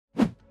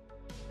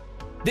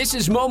This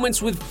is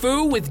Moments with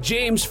Fu with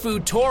James Fu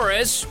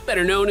Torres,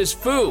 better known as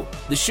Fu,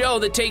 the show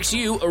that takes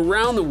you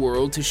around the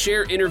world to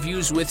share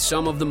interviews with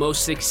some of the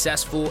most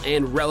successful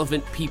and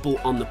relevant people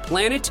on the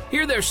planet,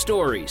 hear their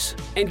stories,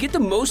 and get the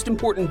most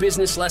important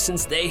business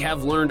lessons they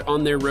have learned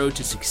on their road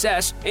to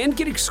success, and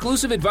get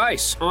exclusive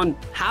advice on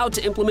how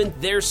to implement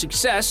their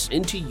success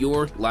into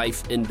your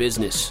life and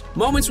business.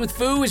 Moments with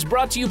Fu is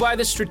brought to you by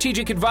the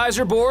Strategic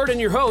Advisor Board and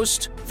your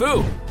host,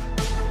 Fu.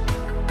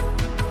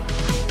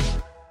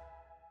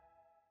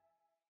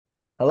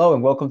 Hello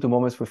and welcome to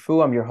Moments with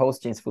Fu. I'm your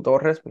host, James Fu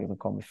Torres, but you can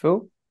call me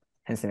Fu,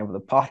 hence the name of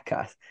the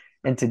podcast.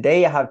 And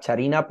today I have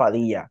Charina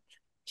Padilla.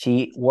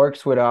 She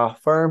works with a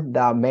firm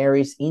that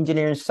marries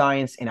engineering,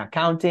 science, and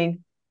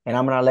accounting. And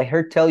I'm going to let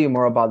her tell you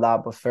more about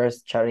that. But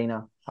first,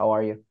 Charina, how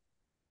are you?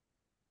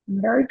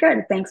 Very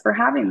good. Thanks for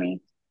having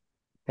me.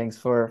 Thanks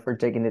for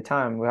taking the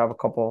time. We have a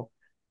couple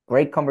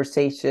great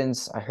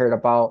conversations. I heard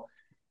about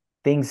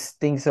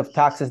things of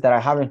taxes that I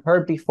haven't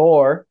heard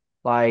before,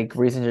 like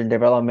research and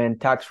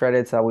development tax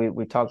credits that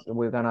we talked.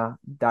 We're gonna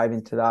dive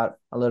into that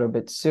a little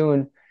bit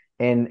soon.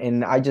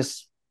 And I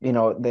just,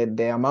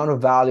 the amount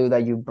of value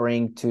that you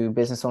bring to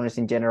business owners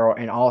in general,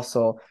 and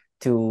also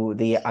to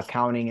the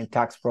accounting and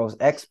tax pros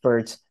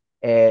experts,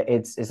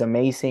 it's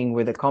amazing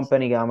with the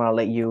company. I'm gonna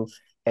let you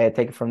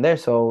take it from there.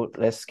 So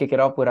let's kick it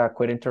up with a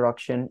quick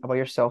introduction about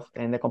yourself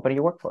and the company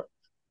you work for.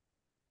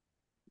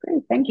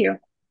 Great, thank you.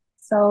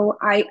 So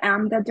I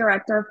am the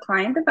Director of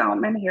Client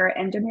Development here at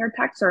Engineer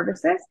Tax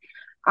Services.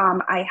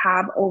 I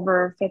have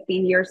over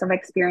 15 years of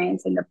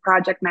experience in the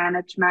project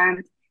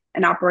management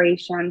and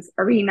operations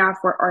arena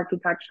for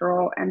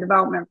architectural and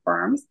development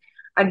firms.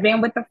 I've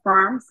been with the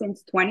firm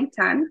since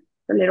 2010,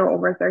 a little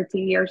over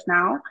 13 years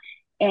now.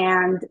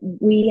 And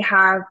we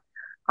have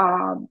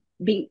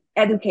been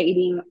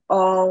educating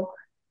all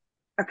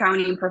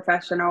accounting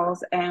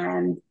professionals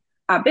and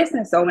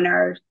business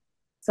owners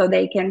so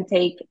they can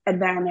take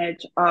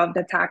advantage of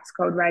the tax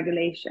code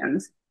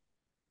regulations.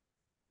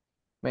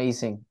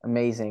 Amazing.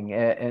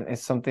 And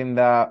it's something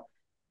that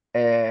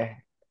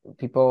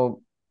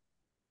people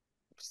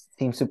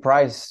seem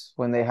surprised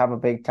when they have a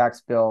big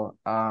tax bill,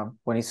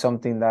 when it's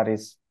something that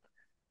is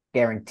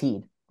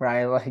guaranteed,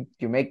 right? Like,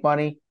 you make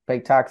money, pay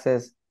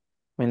taxes.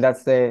 I mean,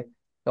 that's the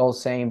old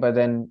saying. But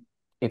then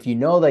if you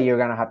know that you're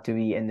going to have to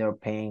be in there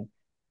paying,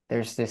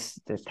 there's this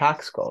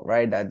tax code,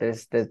 right? That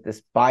there's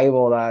this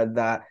Bible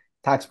that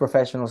tax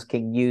professionals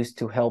can use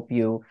to help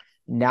you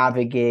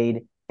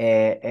navigate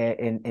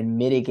and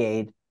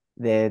mitigate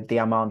the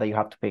amount that you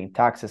have to pay in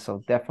taxes.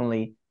 So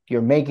definitely, if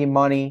you're making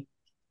money,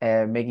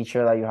 making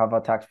sure that you have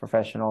a tax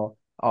professional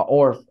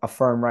or a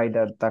firm, right,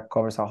 that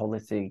covers a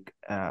holistic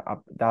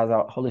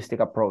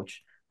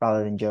approach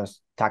rather than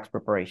just tax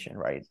preparation,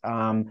 right?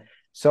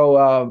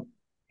 So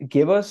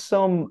give us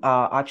some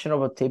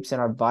actionable tips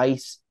and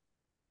advice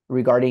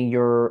regarding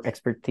your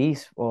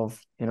expertise of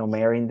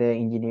marrying the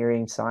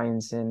engineering,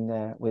 science,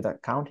 and with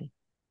accounting.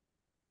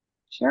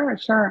 Sure.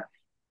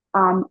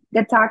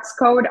 The tax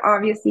code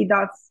obviously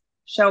does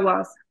show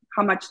us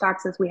how much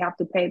taxes we have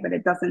to pay, but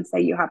it doesn't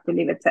say you have to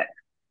leave a tip.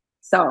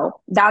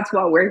 So that's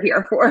what we're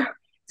here for,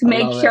 to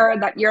make sure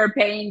that you're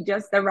paying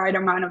just the right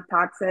amount of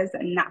taxes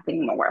and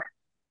nothing more.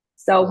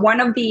 So one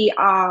of the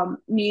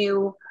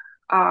new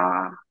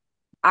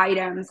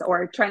items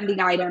or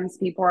trending items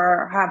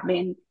people have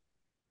been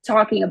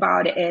talking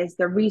about is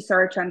the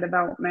research and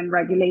development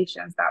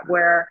regulations that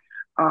were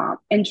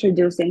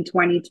introduced in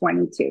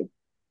 2022.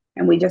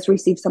 And we just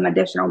received some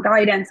additional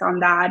guidance on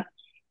that.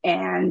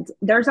 And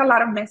there's a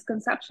lot of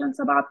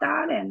misconceptions about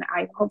that. And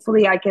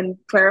hopefully I can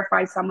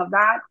clarify some of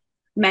that.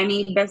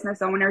 Many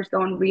business owners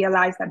don't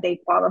realize that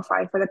they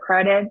qualify for the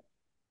credit.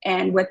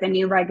 And with the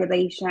new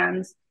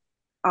regulations,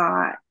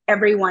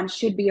 everyone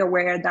should be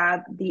aware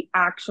that the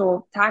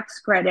actual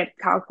tax credit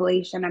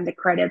calculation and the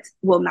credits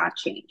will not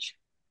change.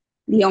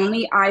 The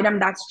only item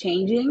that's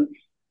changing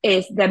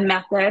is the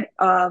method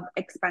of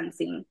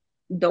expensing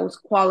those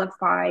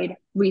qualified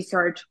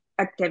research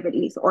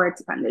activities or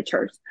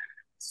expenditures.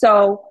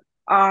 So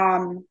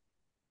pretty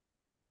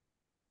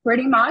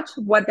much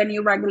what the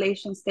new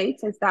regulation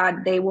states is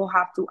that they will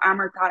have to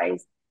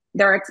amortize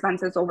their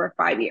expenses over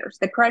 5 years.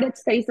 The credit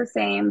stays the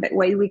same. The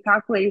way we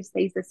calculate it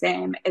stays the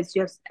same. It's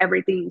just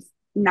everything's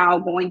now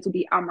going to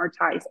be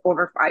amortized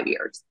over 5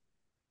 years.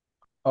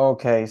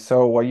 Okay,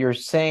 so what you're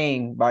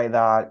saying by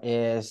that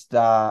is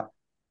that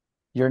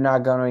you're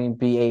not going to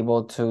be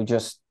able to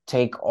just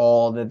take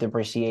all the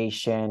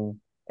depreciation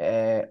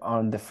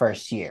on the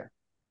first year.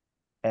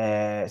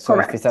 So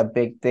Correct. If it's a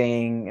big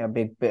thing, a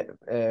big bit,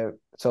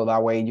 so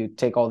that way you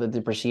take all the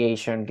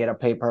depreciation, get a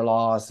paper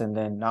loss, and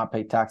then not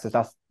pay taxes.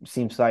 That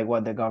seems like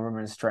what the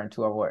government is trying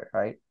to avoid,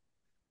 right?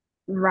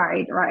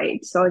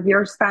 Right. So if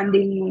you're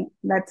spending,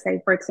 let's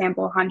say, for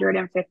example,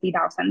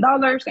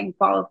 $150,000 in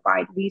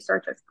qualified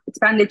research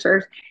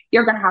expenditures,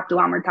 you're going to have to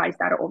amortize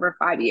that over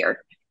 5 years.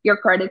 Your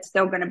credit's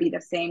still going to be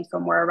the same,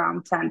 somewhere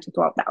around $10,000 to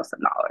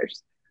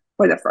 $12,000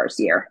 for the first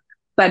year.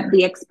 But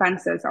the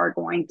expenses are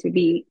going to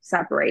be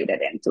separated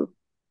into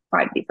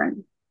 5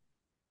 different.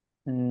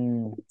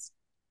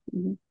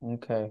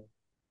 Okay.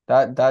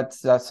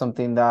 That's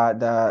something that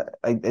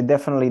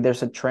definitely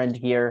there's a trend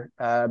here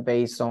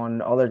based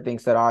on other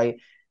things that I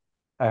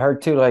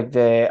heard too, like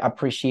the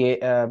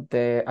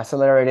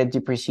accelerated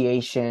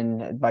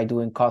depreciation by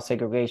doing cost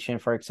segregation,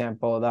 for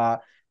example,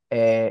 that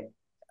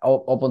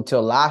up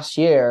until last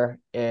year,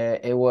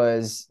 it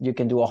was you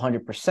can do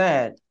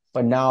 100%,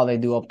 but now they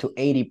do up to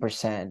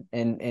 80%.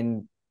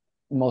 And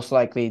most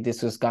likely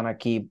this is gonna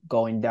keep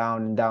going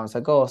down and down. It's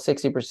like, oh,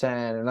 60%,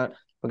 and not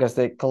because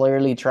they're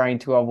clearly trying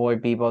to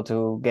avoid people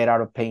to get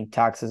out of paying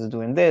taxes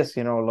doing this.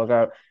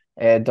 Look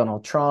at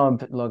Donald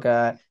Trump, look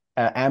at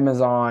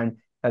Amazon.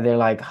 And they're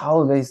like,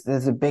 how this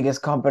is the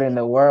biggest company in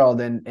the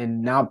world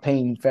and not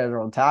paying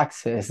federal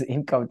taxes,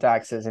 income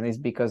taxes, and it's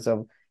because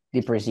of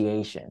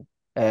depreciation.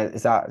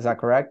 Is that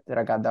correct? Did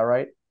I got that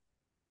right?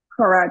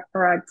 Correct,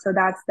 correct. So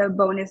that's the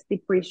bonus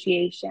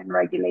depreciation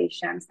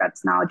regulations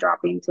that's now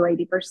dropping to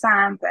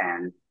 80%,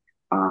 and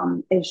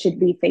it should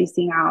be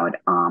phasing out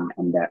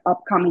in the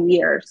upcoming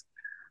years.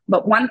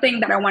 But one thing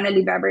that I want to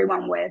leave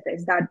everyone with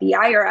is that the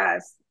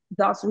IRS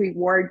does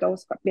reward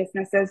those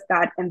businesses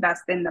that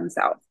invest in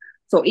themselves.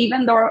 So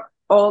even though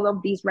all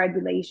of these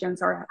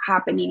regulations are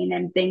happening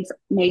and things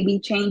may be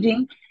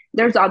changing,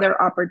 there's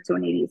other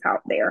opportunities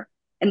out there.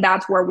 And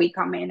that's where we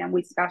come in, and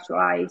we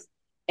specialize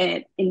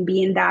in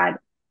being that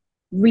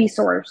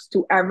resource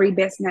to every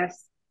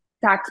business,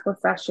 tax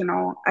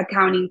professional,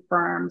 accounting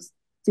firms,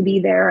 to be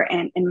there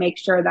and make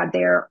sure that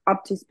they're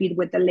up to speed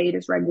with the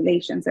latest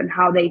regulations and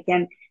how they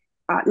can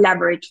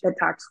leverage the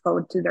tax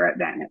code to their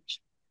advantage.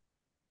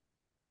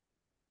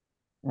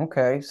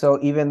 Okay, so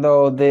even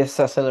though this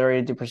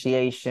accelerated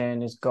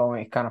depreciation is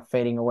going kind of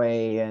fading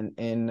away,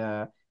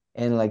 and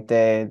like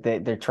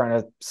they're trying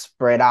to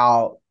spread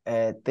out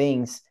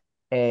things,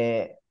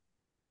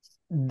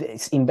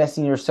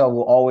 investing in yourself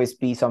will always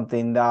be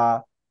something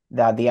that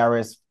the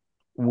IRS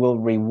will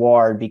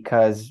reward,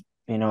 because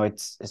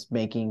it's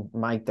making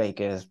my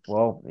take is,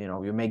 well,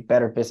 you make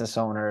better business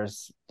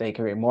owners, they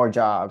create more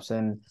jobs,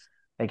 and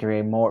they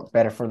create more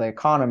better for the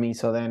economy.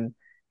 So then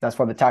that's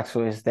what the tax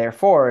code is there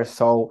for.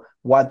 So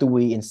what do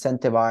we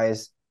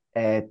incentivize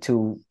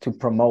to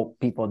promote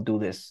people do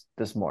this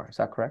more? Is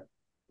that correct?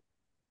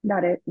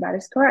 That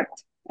is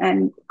correct.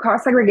 And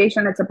cost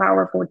segregation, it's a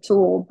powerful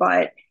tool,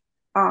 but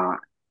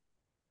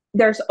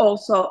there's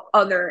also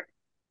other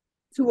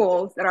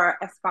tools that are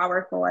as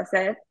powerful as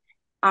it,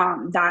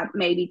 that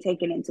may be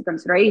taken into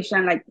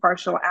consideration, like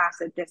partial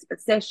asset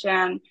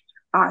disposition,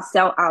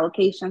 cell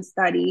allocation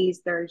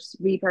studies, there's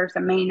repairs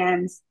and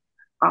maintenance,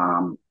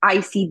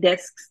 IC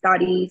disc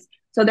studies.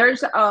 So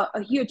there's a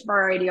huge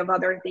variety of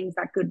other things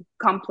that could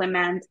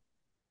complement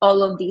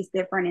all of these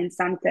different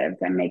incentives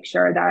and make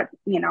sure that,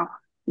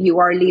 you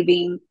are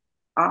leaving,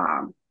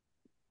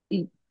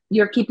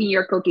 you're keeping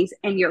your cookies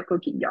in your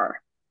cookie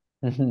jar.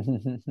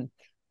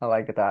 I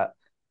like that.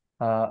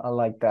 I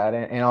like that.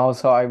 And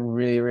also I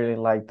really, really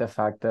like the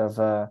fact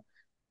of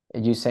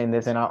you saying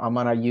this, and I'm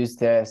gonna use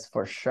this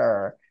for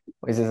sure.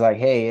 Which is like,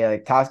 hey,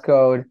 like tax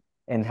code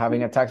and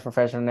having a tax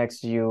professional next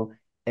to you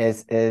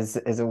is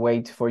a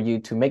way for you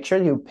to make sure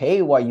you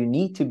pay what you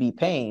need to be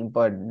paying,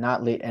 but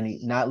not leave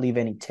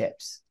any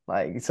tips.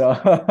 Like, so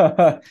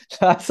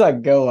that's a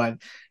good one.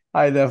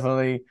 I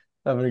definitely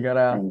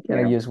gotta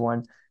use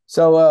one.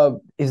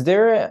 So is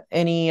there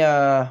any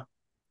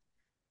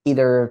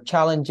either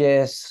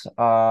challenges,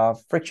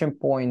 friction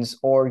points,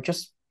 or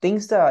just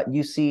things that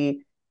you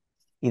see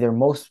either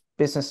most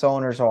business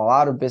owners or a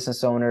lot of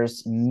business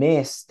owners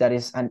miss, that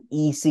is an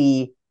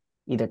easy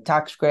either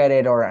tax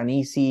credit or an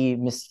easy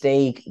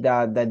mistake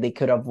that they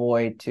could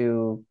avoid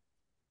to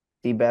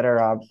be better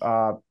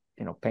at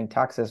paying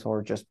taxes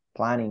or just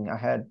planning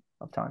ahead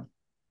of time?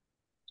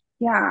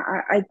 Yeah,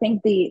 I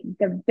think the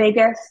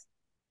biggest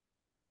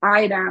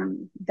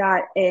item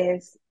that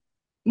is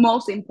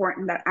most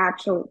important, that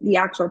the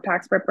actual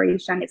tax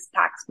preparation, is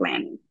tax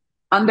planning.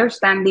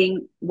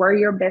 Understanding where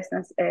your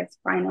business is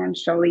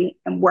financially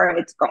and where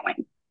it's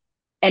going,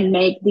 and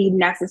make the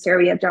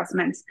necessary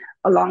adjustments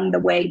along the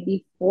way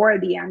before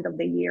the end of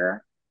the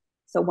year.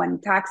 So when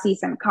tax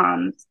season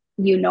comes,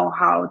 you know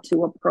how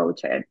to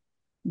approach it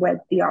with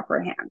the upper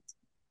hand.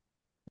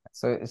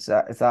 So it's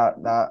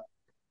that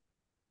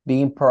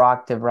being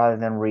proactive rather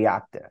than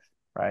reactive,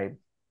 right?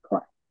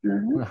 Correct.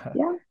 Mm-hmm.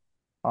 Yeah.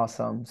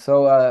 Awesome.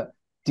 So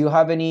do you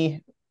have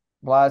any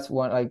last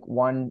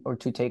one or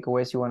two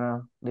takeaways you want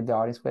to leave the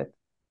audience with?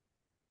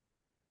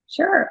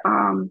 Sure.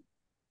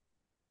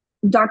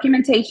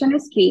 Documentation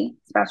is key,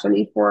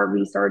 especially for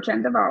research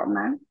and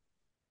development.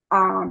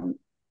 Um,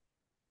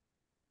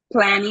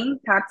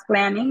 tax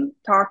planning,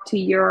 talk to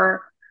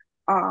your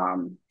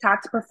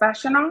tax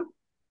professional.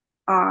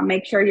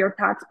 Make sure your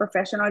tax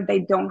professional, if they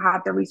don't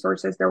have the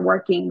resources, they're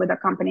working with a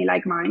company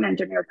like mine,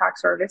 Engineer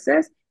Tax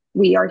Services.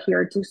 We are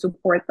here to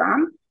support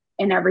them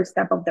in every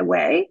step of the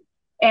way.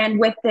 And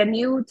with the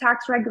new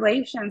tax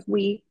regulations,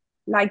 we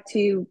like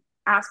to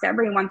ask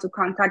everyone to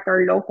contact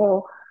our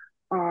local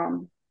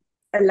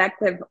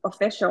elective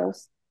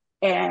officials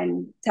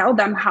and tell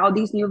them how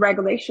these new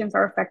regulations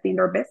are affecting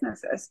their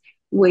businesses.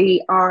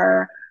 We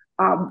are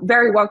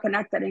very well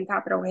connected in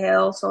Capitol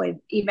Hill. So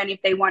even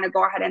if they want to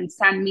go ahead and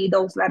send me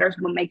those letters,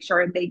 we'll make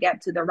sure they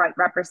get to the right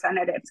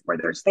representatives for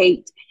their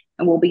state,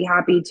 and we'll be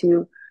happy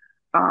to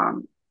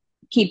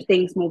keep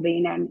things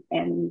moving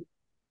and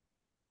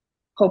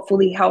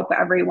hopefully help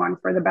everyone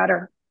for the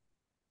better.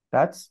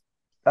 That's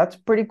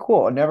pretty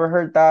cool. I never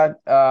heard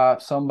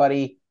that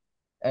somebody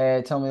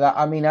tell me that.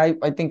 I mean, I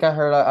think I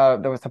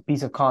heard there was a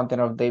piece of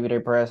content of David A.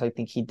 Perez. I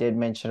think he did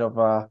mention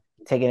of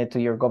taking it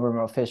to your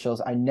government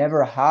officials. I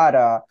never had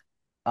a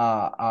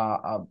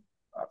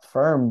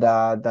firm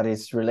that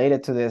is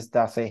related to this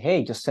that say,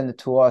 hey, just send it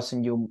to us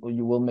and you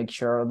will make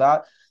sure of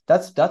that.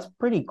 That's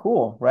pretty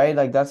cool, right?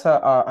 Like that's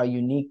a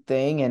unique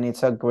thing, and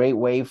it's a great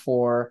way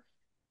for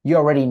you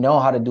already know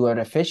how to do it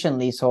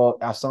efficiently. So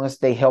as long as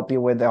they help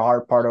you with the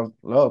hard part of,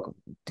 look,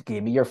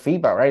 give me your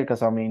feedback, right?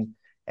 Because I mean,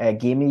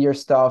 give me your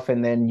stuff,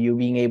 and then you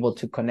being able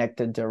to connect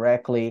it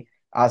directly,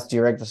 as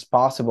direct as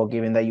possible,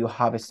 given that you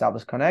have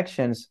established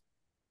connections,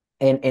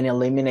 and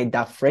eliminate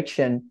that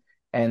friction.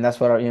 And that's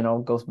what,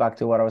 goes back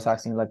to what I was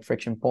asking, like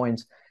friction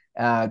points,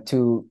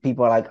 to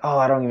people like, oh,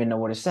 I don't even know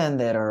where to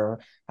send it, or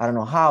I don't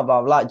know how,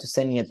 blah, blah, just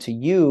sending it to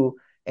you.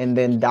 And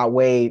then that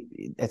way,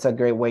 it's a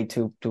great way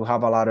to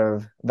have a lot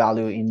of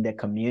value in the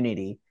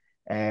community.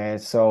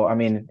 So, I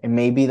mean, and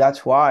maybe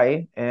that's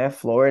why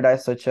Florida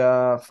is such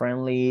a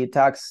friendly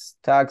tax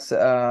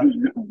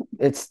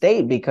it's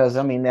state, because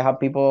I mean they have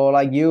people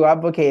like you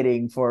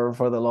advocating for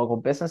the local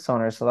business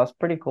owners. So that's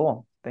pretty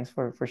cool. Thanks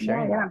for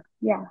sharing that.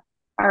 Yeah.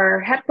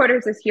 Our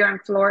headquarters is here in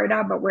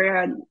Florida, but we're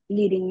a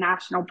leading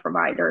national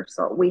provider.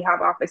 So we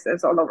have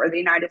offices all over the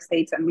United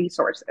States and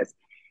resources.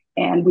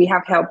 And we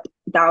have helped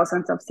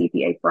thousands of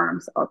CPA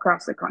firms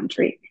across the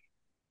country.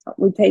 So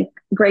we take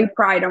great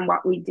pride in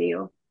what we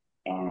do,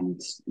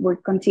 and we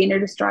continue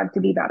to strive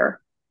to be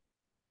better.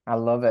 I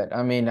love it.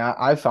 I mean,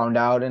 I found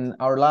out in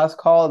our last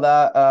call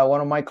that one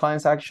of my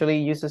clients actually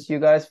uses you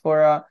guys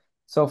for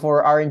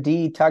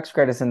R&D tax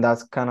credits, and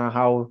that's kind of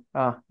how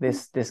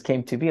this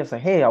came to be. I was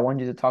like, hey, I want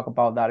you to talk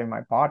about that in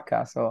my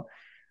podcast. So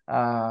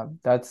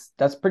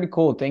that's pretty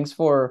cool. Thanks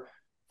for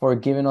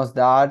giving us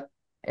that.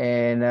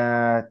 And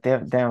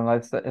damn,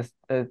 that's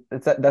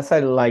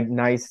a like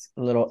nice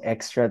little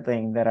extra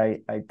thing that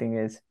I think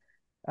is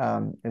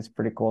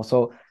pretty cool.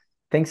 So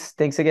thanks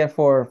again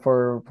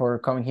for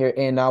coming here.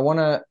 And I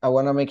wanna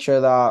make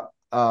sure that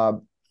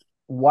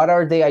what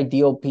are the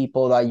ideal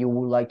people that you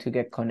would like to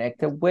get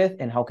connected with,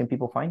 and how can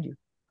people find you?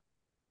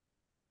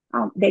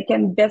 They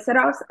can visit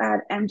us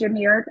at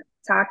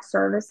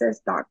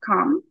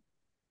engineeredtaxservices.com,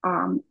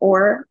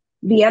 or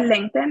via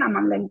LinkedIn. I'm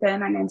on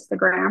LinkedIn and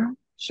Instagram,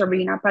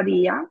 Charina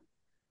Padilla.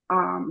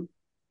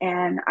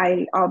 And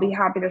I'll be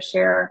happy to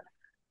share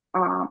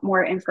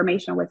more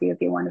information with you if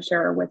you want to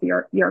share with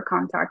your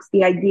contacts.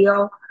 The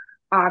ideal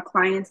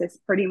clients is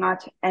pretty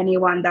much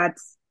anyone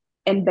that's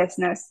in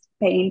business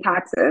paying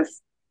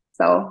taxes.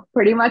 So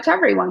pretty much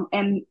everyone.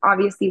 And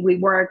obviously we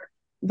work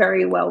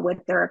very well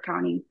with their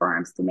accounting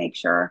firms to make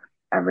sure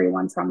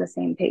everyone's on the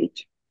same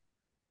page.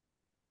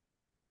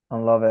 I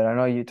love it. I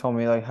know you told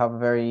me like have a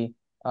very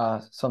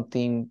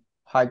something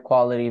high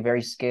quality,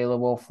 very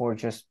scalable for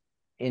just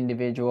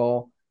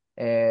individual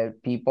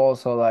people.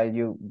 So like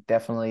you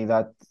definitely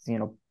that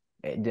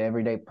the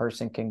everyday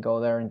person can go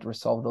there and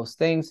resolve those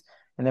things.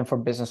 And then for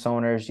business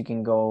owners, you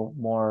can go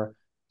more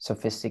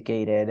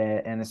sophisticated,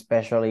 and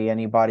especially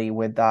anybody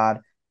with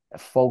that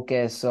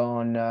focus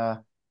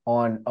on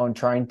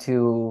trying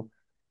to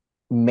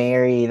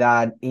marry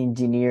that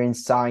engineering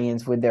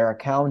science with their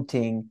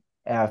accounting.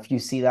 If you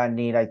see that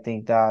need, I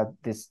think that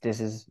this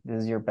is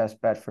your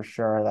best bet for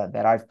sure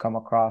that I've come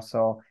across.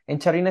 So,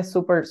 and Charina is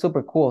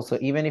super cool. So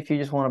even if you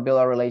just want to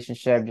build a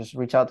relationship, just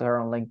reach out to her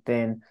on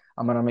LinkedIn.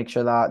 I'm gonna make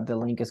sure that the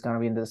link is gonna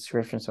be in the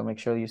description. So make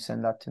sure you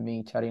send that to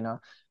me, Charina,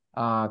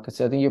 because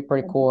I think you're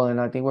pretty cool,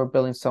 and I think we're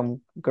building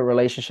some good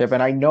relationship.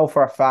 And I know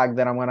for a fact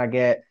that I'm gonna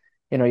get,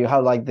 you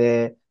have like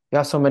you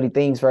have so many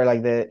things, right?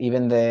 Like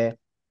the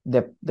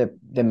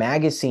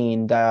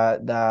magazine,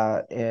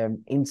 the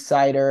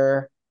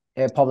Insider.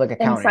 Public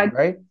accounting,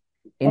 right?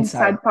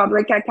 Inside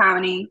public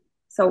accounting.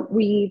 So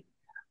we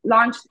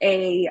launched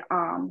a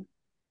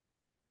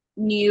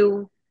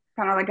new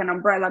kind of like an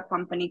umbrella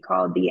company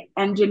called the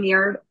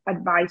Engineered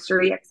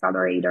Advisory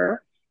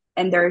Accelerator.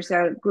 And there's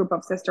a group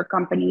of sister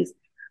companies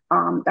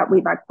that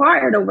we've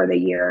acquired over the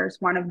years.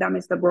 One of them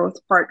is the Growth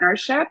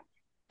Partnership,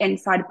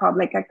 Inside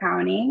Public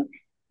Accounting,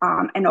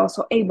 and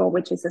also ABLE,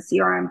 which is a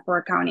CRM for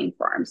accounting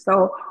firms.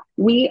 So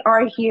we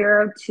are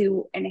here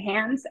to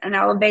enhance and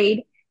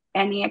elevate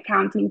any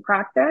accounting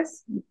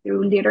practice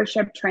through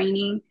leadership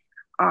training,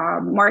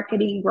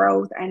 marketing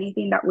growth,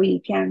 anything that we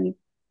can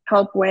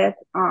help with,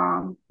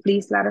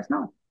 please let us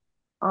know.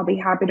 I'll be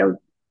happy to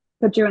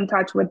put you in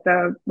touch with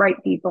the right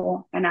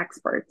people and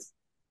experts.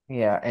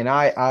 Yeah, and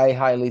I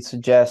highly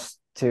suggest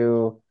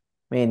I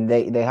mean,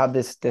 they have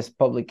this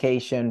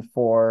publication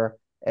for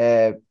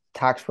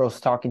tax pros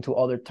talking to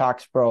other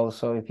tax pros.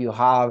 So if you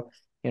have,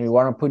 you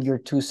want to put your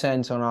 2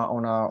 cents on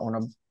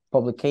a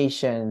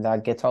publication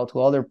that gets out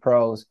to other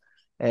pros,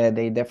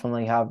 they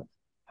definitely have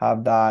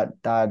that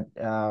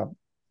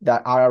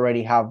that I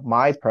already have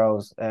my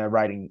pros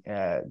writing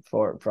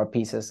for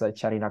pieces that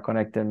Charina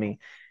connected me.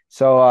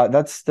 So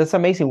that's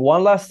amazing.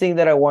 One last thing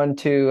that I want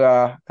to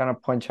kind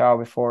of punch out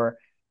before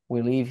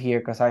we leave here,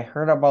 because I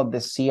heard about the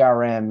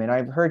CRM and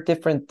I've heard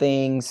different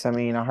things. I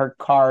mean, I heard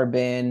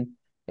Carbon.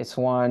 It's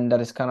one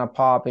that is kind of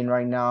popping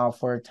right now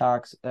for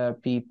tax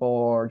people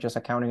or just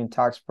accounting and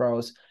tax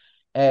pros.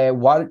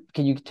 What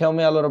can you tell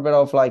me a little bit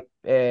of like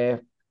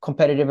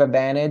competitive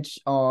advantage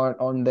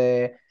on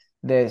the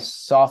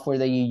software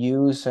that you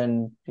use,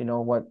 and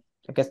what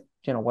I guess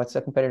what's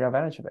the competitive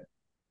advantage of it?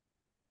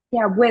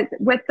 Yeah, with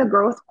the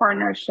growth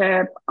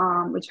partnership,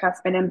 which has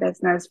been in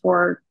business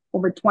for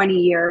over 20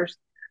 years,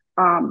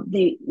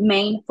 the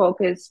main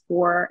focus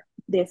for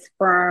this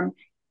firm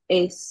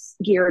is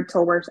geared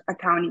towards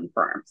accounting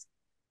firms.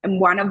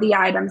 And one of the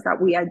items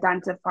that we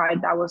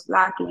identified that was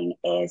lacking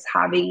is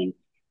having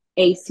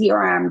a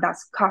CRM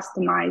that's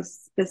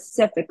customized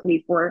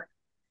specifically for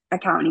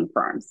accounting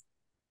firms.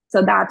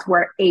 So that's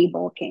where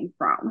Able came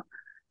from.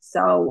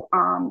 So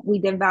we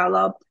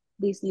developed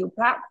this new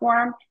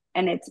platform,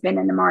 and it's been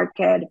in the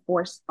market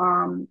for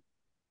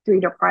 3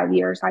 to 5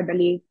 years, I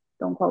believe.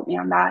 Don't quote me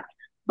on that.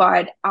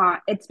 But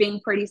it's been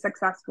pretty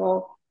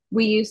successful.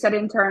 We use it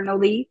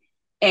internally,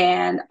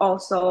 and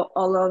also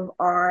all of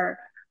our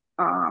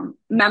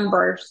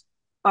members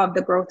of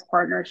the growth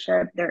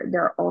partnership,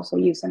 they're also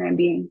using it and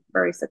being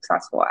very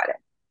successful at it.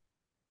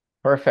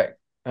 Perfect.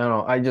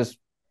 I just,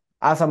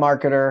 as a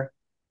marketer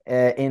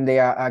in the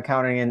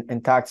accounting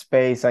and tax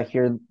space, I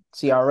hear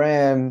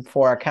CRM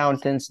for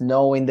accountants,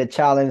 knowing the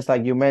challenge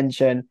like you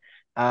mentioned,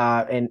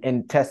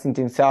 and testing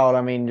things out.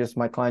 I mean, just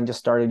my client just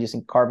started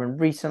using Carbon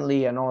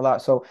recently and all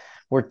that, so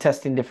we're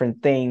testing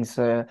different things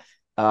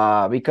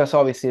because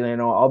obviously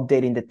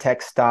updating the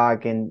tech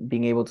stack and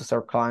being able to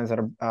serve clients that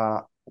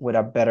are with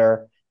a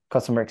better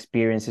customer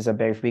experience is a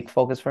very big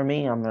focus for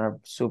me. I'm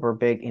super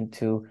big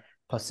into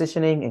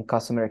positioning and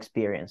customer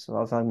experience. So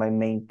those are my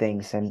main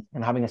things, and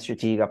having a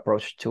strategic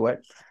approach to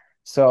it.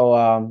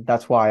 So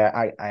that's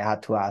why I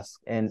had to ask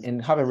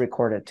and have it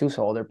recorded too,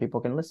 so other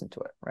people can listen to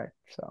it, right?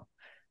 So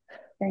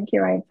thank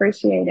you. I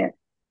appreciate it.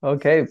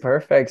 Okay,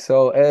 perfect.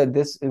 So it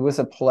was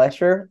a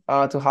pleasure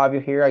to have you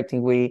here. I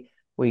think we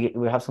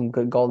have some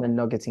good golden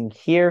nuggets in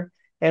here.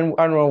 And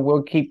I don't know,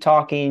 we'll keep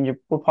talking.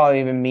 We'll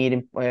probably even meet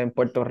in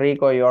Puerto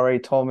Rico. You already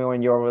told me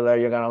when you're over there,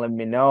 you're going to let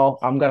me know.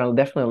 I'm going to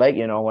definitely let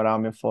you know when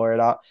I'm in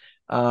Florida.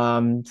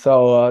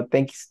 So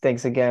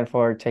thanks again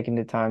for taking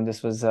the time.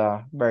 This was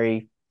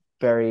very,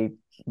 very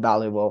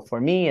valuable for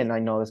me, and I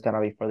know it's going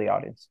to be for the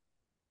audience.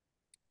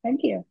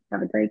 Thank you.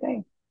 Have a great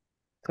day.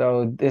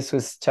 So this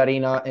was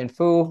Charina and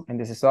Fu, and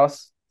this is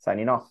us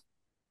signing off.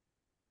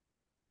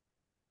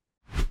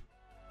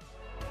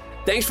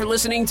 Thanks for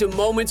listening to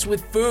Moments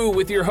with Fu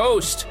with your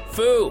host,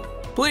 Fu.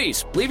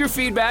 Please leave your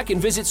feedback and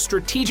visit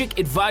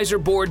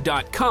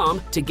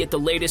strategicadvisorboard.com to get the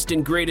latest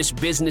and greatest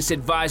business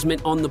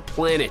advisement on the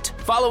planet.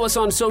 Follow us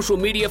on social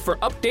media for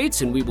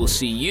updates, and we will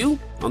see you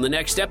on the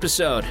next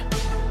episode.